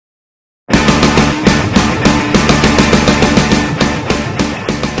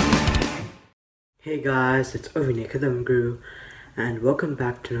Hey guys, it's Guru, and welcome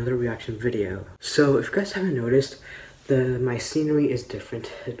back to another reaction video. So if you guys haven't noticed, my scenery is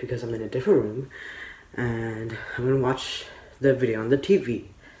different. It's because I'm in a different room and I'm gonna watch the video on the TV.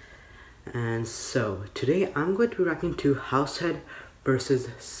 And so today I'm going to be reacting to Househead versus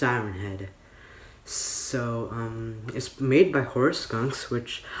Siren Head. So it's made by Skunx,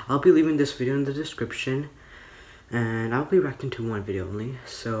 which I'll be leaving this video in the description, and I'll be reacting to one video only.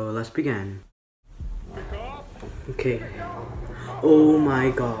 So let's begin. Okay. Oh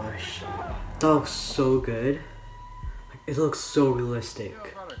my gosh. That looks so good. It looks so realistic.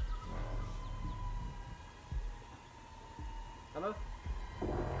 Hello?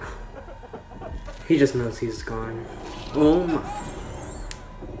 He just knows he's gone. Oh my.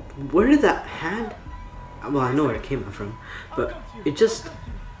 Where did that hand? Well, I know where it came from, but it just.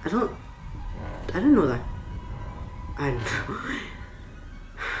 I didn't know that. I don't know.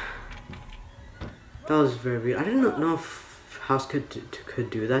 That was very weird. I didn't know if House could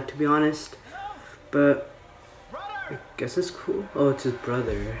do that, to be honest. But I guess it's cool. Oh, it's his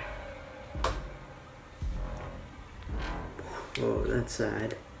brother. Oh, that's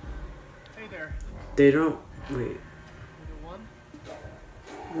sad. Hey there. They don't wait.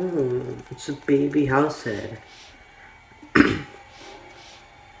 Oh, it's a baby Househead. Oh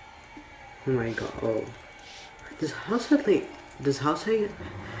my god. Oh. Does Househead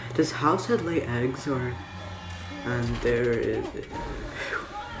lay eggs, or there is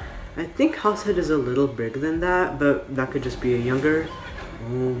I think Househead is a little bigger than that, but that could just be a younger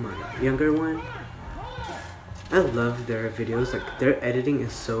one. I love their videos, like their editing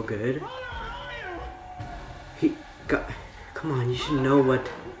is so good. Come on, you should know what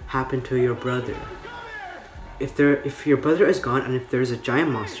happened to your brother. If your brother is gone and if there's a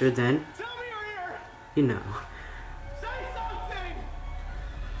giant monster, then you know.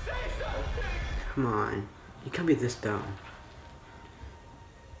 Come on, you can't be this dumb.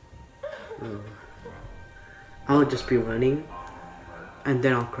 Oh. I'll just be running, and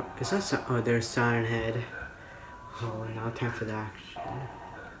then I'll cry. Is that oh, there's Siren Head. Oh, now time for the action.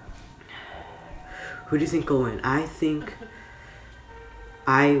 Who do you think will win? I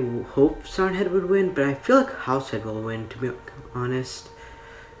hope Siren Head would win, but I feel like Househead will win, to be honest.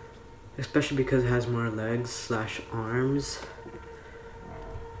 Especially because it has more legs / arms.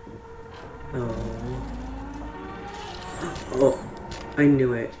 Oh, I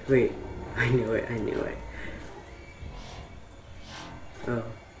knew it. Wait, I knew it. Oh,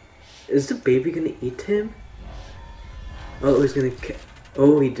 is the baby gonna eat him? Oh, he's gonna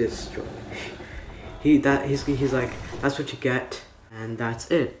oh, he destroyed. He's like, that's what you get, and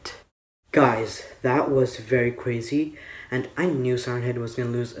that's it. Guys, that was very crazy, and I knew Siren Head was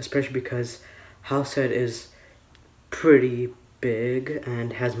gonna lose, especially because Househead is pretty big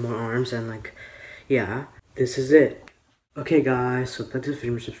and has more arms, and like, yeah, this is it. Okay guys, so like this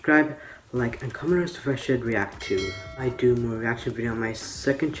video, subscribe, like, and comment as to what I should react to. I do more reaction video on my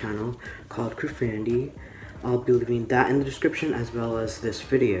second channel called Profanity. I'll be leaving that in the description as well as this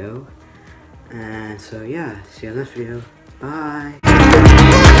video. And so yeah, see you in the next video. Bye.